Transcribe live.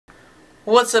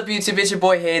What's up YouTube, it's your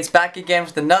boy Hayes back again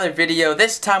with another video.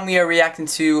 This time we are reacting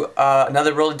to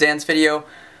another World of Dance video.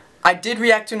 I did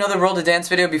react to another World of Dance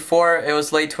video before. It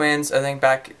was Late Twins, I think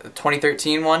back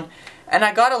 2013 one. And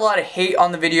I got a lot of hate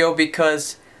on the video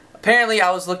because apparently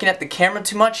I was looking at the camera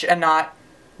too much and not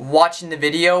watching the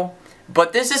video.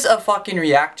 But this is a fucking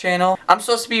react channel. I'm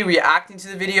supposed to be reacting to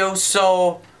the video,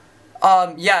 so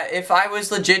yeah, if I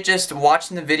was legit just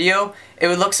watching the video, it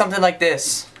would look something like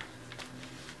this.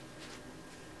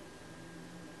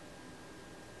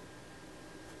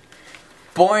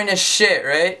 Boring as shit,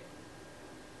 right?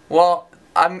 Well,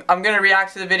 I'm gonna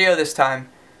react to the video this time,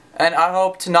 and I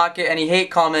hope to not get any hate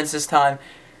comments this time.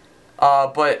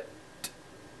 But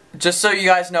just so you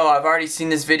guys know, I've already seen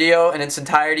this video in its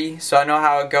entirety, so I know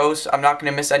how it goes. I'm not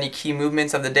gonna miss any key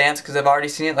movements of the dance because I've already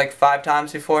seen it like 5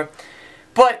 times before.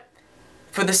 But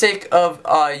for the sake of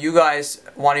you guys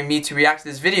wanting me to react to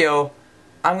this video,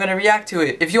 I'm gonna react to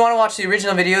it. If you want to watch the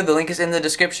original video, the link is in the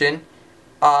description.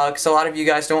 Because a lot of you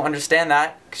guys don't understand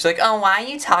that. Because you're like, oh, why are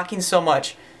you talking so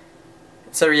much?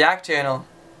 It's a react channel.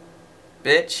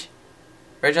 Bitch.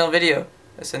 Original video.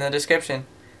 It's in the description.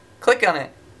 Click on it.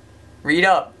 Read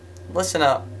up. Listen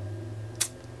up.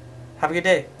 Have a good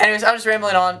day. Anyways, I'm just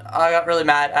rambling on. I got really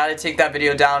mad. I had to take that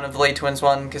video down of the Late Twins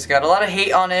one because I got a lot of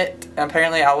hate on it. And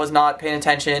apparently I was not paying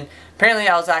attention. Apparently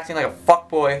I was acting like a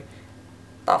fuckboy.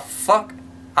 The fuck?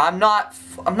 I'm not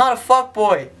a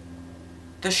fuckboy.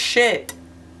 The shit.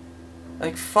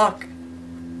 Like, fuck.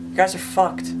 You guys are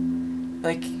fucked.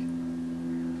 Like,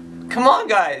 come on,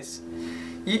 guys.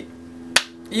 You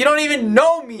don't even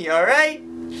know me, alright?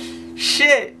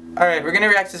 Shit. Alright, we're gonna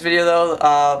react to this video,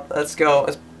 though. Let's go.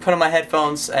 Let's put on my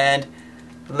headphones and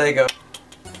Lego.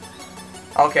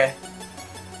 Okay.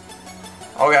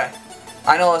 Okay.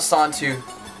 I know this song, too.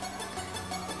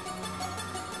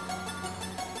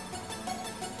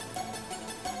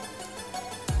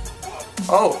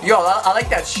 Oh, yo, I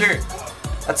like that shirt.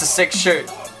 That's a sick shirt.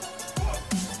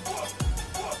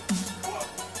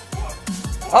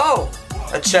 Oh!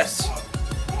 A chest.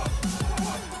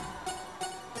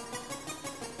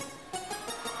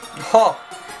 Oh!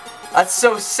 That's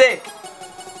so sick!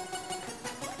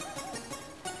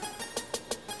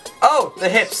 Oh! The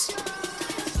hips!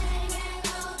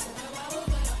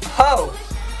 Oh!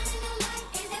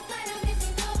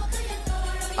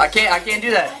 I can't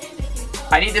do that.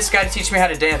 I need this guy to teach me how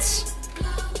to dance.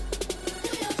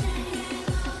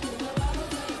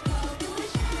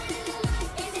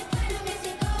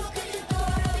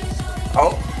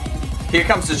 Oh, here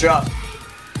comes the drop.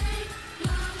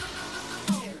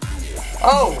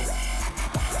 Oh!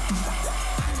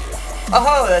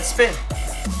 Oh, that spin.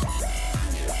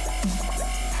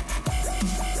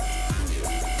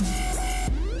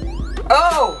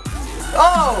 Oh!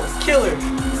 Oh, killer.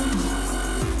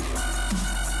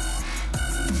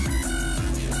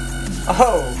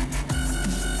 Oh.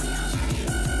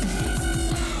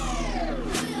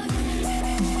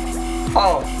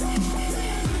 Oh.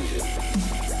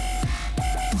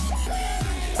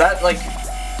 That, like,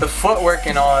 the footwork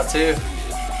and all that, too.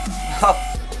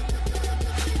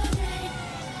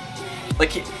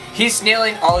 Like, he's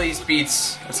nailing all these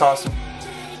beats. It's awesome.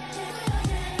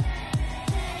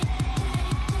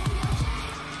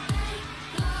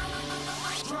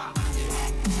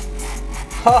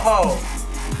 Oh!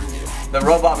 The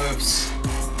robot moves.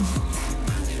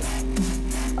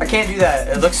 I can't do that.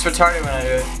 It looks retarded when I do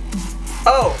it.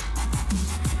 Oh!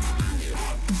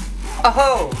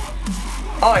 Oh!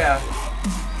 Oh yeah.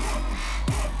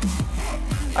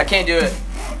 I can't do it.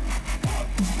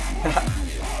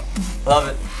 Love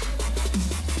it.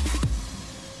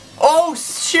 Oh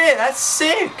shit, that's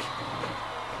sick.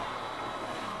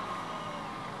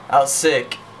 That was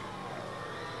sick.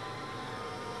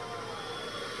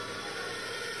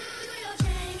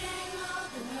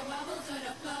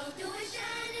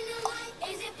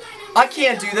 I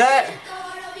can't do that.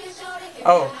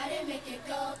 Oh.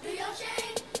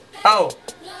 Oh.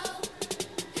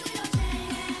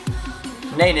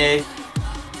 Nay nay.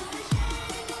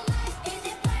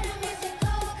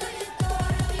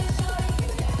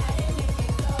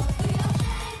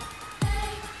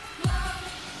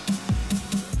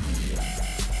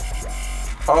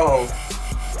 Oh.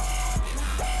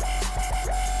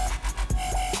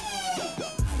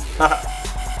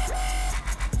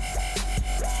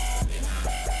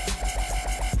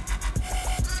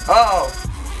 Oh.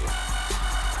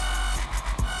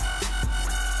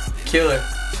 Killer.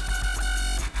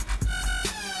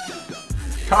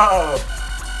 Oh.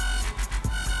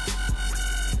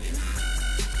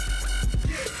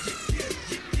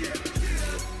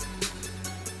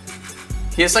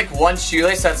 He has like one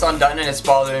shoelace that's undone and it's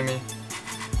bothering me.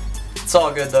 It's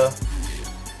all good though.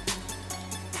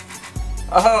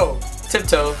 Oh,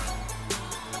 tiptoe.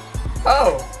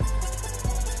 Oh.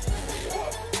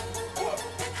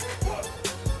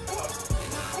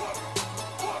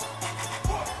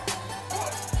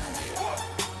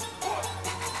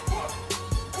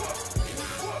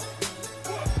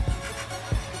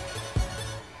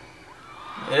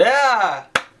 Yeah.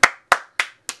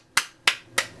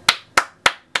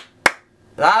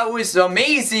 That was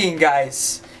amazing,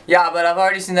 guys. Yeah, but I've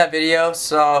already seen that video,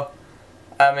 so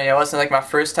I mean, it wasn't like my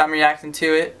first time reacting to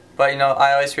it, but you know,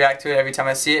 I always react to it every time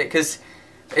I see it because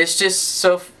it's just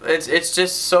so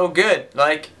just so good.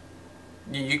 Like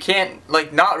you can't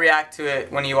like not react to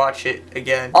it when you watch it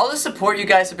again. All the support you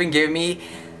guys have been giving me,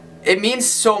 it means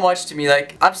so much to me.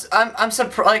 Like I'm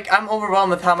surprised, like I'm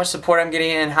overwhelmed with how much support I'm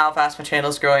getting and how fast my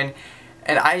channel's growing,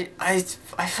 and I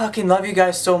fucking love you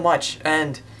guys so much.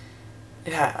 And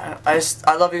yeah,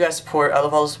 I love you guys' support. I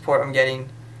love all the support I'm getting.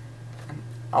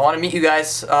 I want to meet you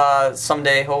guys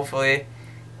someday, hopefully.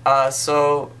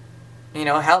 So, you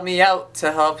know, help me out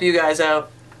to help you guys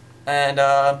out. And,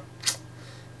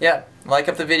 yeah, like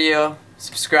up the video,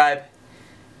 subscribe.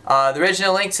 The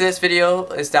original link to this video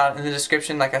is down in the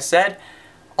description, like I said,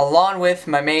 along with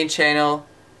my main channel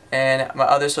and my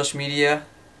other social media.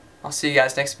 I'll see you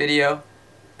guys next video.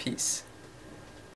 Peace.